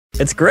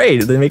It's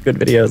great. They make good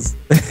videos.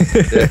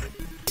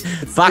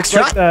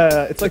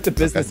 Foxtrot? It's like the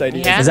business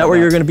idea. Yeah. Is that where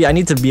you're gonna be? I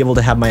need to be able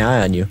to have my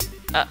eye on you.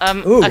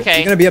 Ooh, okay.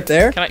 you're gonna be up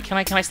there? Can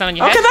I stand on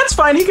your head? Okay, that's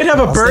fine. He could have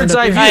a I'll bird's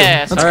stand eye up view.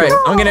 here. That's All right,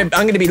 cool.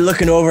 I'm gonna be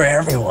looking over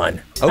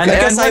everyone. And Okay. I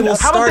guess I will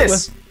how about start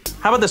this?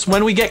 How about this?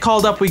 When we get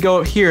called up, we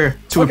go here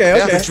to Okay,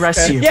 address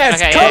okay. you.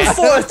 Yes, Okay, come yeah.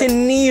 forth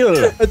and kneel.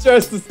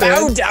 Address the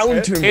Bow stand.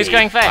 down to me. Who's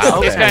going first?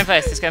 Wow, Who's okay. going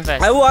first? Who's going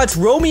first? I want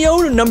Romeo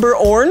number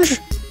orange.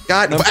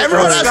 God,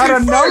 everyone That's asked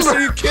not me a first. number.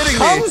 Are you kidding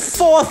Come me?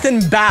 forth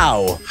and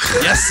bow.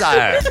 Yes,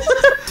 sire.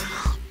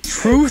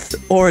 Truth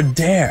or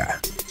dare?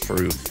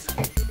 Truth.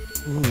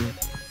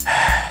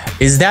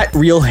 Is that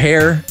real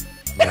hair?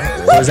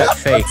 Or is that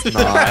fake?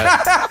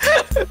 Not.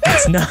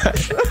 It's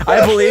not.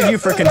 I believe you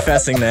for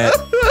confessing that.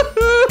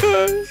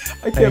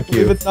 I can't Thank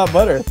believe you. it's not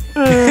butter.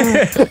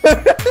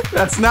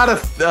 That's not a.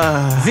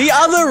 The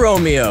other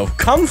Romeo,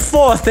 come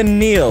forth and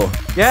kneel.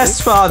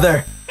 Yes,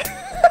 father.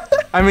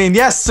 I mean,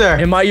 yes, sir.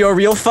 Am I your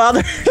real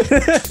father?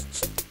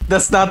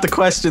 That's not the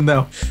question,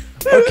 though.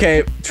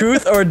 Okay,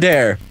 truth or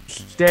dare?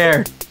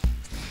 Dare.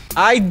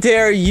 I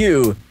dare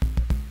you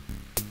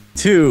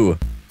to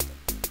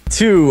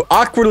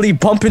awkwardly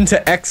bump into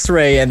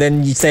X-Ray and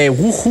then you say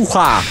woo hoo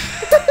ha.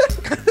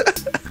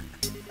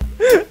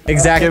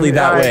 Exactly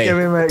that way. Give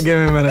me a minute. Give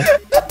me a minute.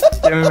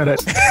 Give me a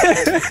minute.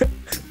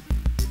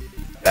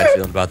 Bad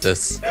feeling about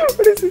this.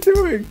 What is he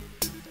doing?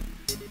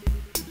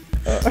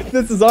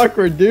 This is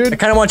awkward, I dude.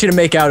 kind of want you to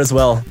make out as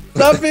well.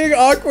 Stop being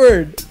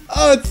awkward.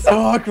 Oh, it's so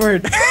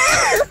awkward.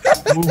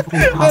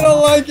 I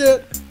don't like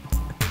it.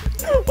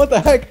 What the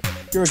heck?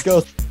 You're a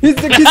ghost. He's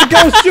a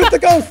ghost. Shoot the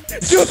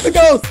ghost. Shoot the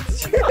ghost.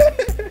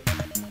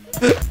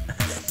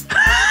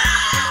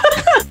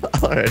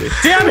 Alrighty.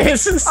 Damn it!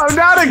 Since I'm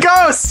not a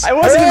ghost. I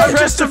wasn't I'm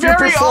impressed just a with your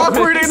very performance.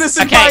 awkward,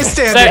 innocent Okay,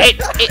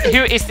 bystander. so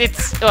who is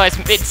it's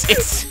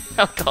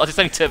oh god, there's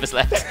only two of us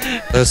left.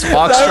 There's I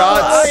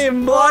Foxtrots.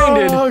 am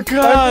blinded. Oh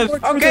god.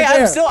 Okay,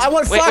 I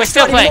want We're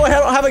still Foxtrot. You playing. know what? I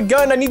don't have a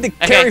gun. I need to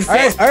carry All right,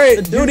 fast. all right.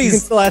 The You can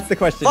duties. still ask the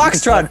question. You can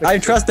still ask Foxtrot, the I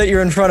trust that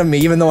you're in front of me,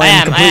 even though I I'm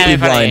am completely in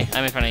front blind. of you.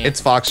 I'm in front of you.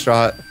 It's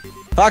Foxtrot.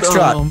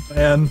 Foxtrot, Oh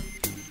man.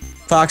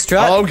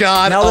 Foxtrot. Oh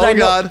god. Now that I Oh know-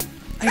 god.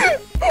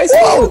 I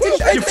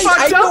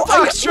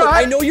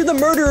know you're the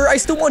murderer. I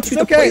still want you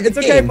to Okay, play the it's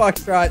okay, game.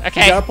 Foxtrot.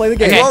 Okay. You gotta play the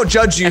game. We Okay. won't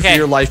judge you for Okay.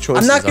 your life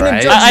choices. I'm not gonna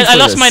alright? judge- I for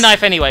lost this. my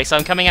knife anyway, so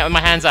I'm coming out with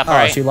my hands up. Oh,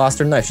 Alright. she lost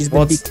her knife. She's been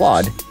Well, it's-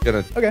 declawed.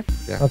 Gonna. Okay.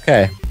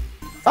 Okay.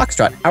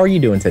 Foxtrot, how are you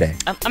doing today?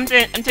 I'm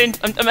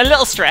a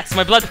little stressed.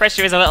 My blood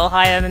pressure is a little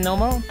higher than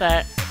normal,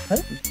 but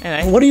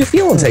anyway. What are you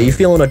feeling today? You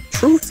feeling a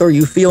truth or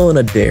you feeling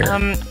a dare?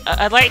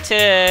 I'd like to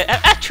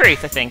a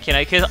truth, I think, you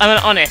know, because I'm an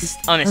honest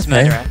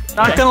murderer.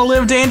 Not gonna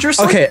live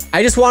dangerously. Okay,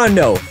 I just want to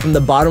know from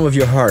the bottom of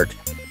your heart,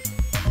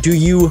 do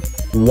you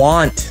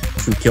want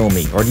to kill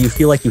me or do you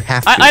feel like you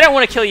have to? I don't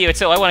want to kill you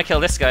at all. I want to kill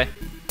this guy.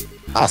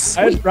 Oh,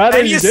 sweet. I'd rather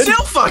And you you did.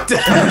 still fucked it.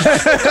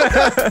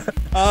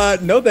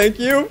 No, thank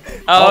you.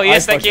 Oh, I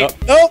yes, thank you.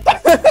 fucked up. Nope.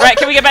 Right,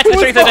 can we get back to the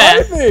Who truth was or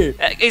dare? behind me?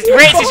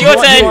 Ritz, it's your You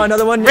want turn.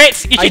 another one?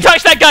 Ritz, if you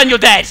touch that gun, you're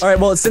dead. All right,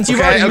 well, since you've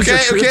Okay, already used your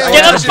okay, truth, okay, I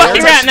Get want on the to-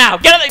 fucking route now.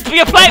 Get on the,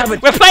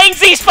 haven't- we're playing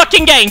Z's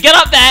fucking game. Get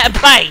up there and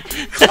play.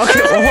 Okay,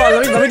 well,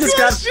 hold on, let me just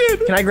grab.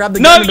 Can I grab the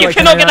No, gun? or do you I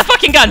cannot get not? the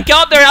fucking gun. Go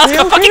up there and ask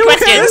Okay, her fucking okay,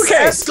 questions.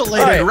 okay.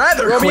 Escalated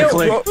rather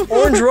quickly.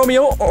 Orange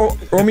Romeo,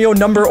 Romeo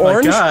number Oh my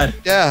orange. god.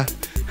 Yeah.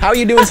 How are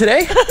you doing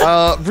today?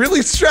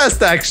 Really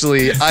stressed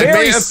actually. I Very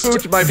may have st-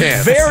 pooped my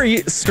pants.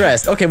 Very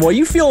stressed. Okay, well, are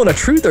you feeling a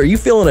truth or are you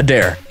feeling a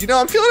dare? You know,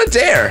 I'm feeling a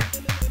dare.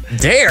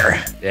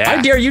 Dare? Yeah. I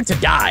dare you to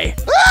die.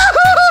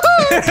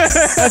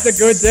 That's a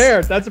good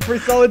dare. That's a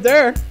pretty solid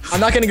dare. I'm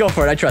not gonna go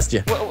for it. I trust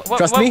you.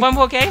 Trust me? One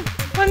more game.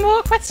 One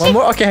more question. One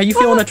more? Okay, are you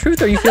feeling a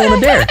truth or are you feeling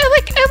a dare? I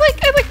like.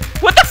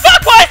 What the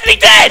fuck? Why isn't he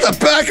dead?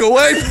 Back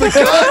away from the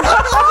gun.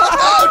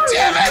 Oh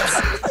damn it!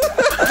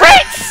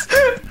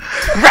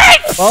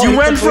 Ritz! Well, You he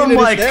went from completed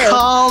his like dare.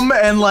 calm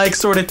and like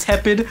sort of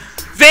tepid.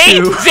 Z!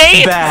 Too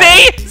bad.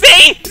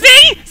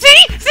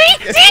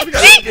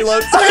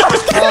 Reload.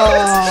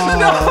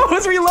 I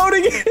was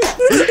reloading it.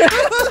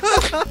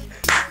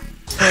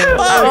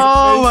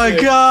 Oh my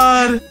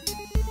god.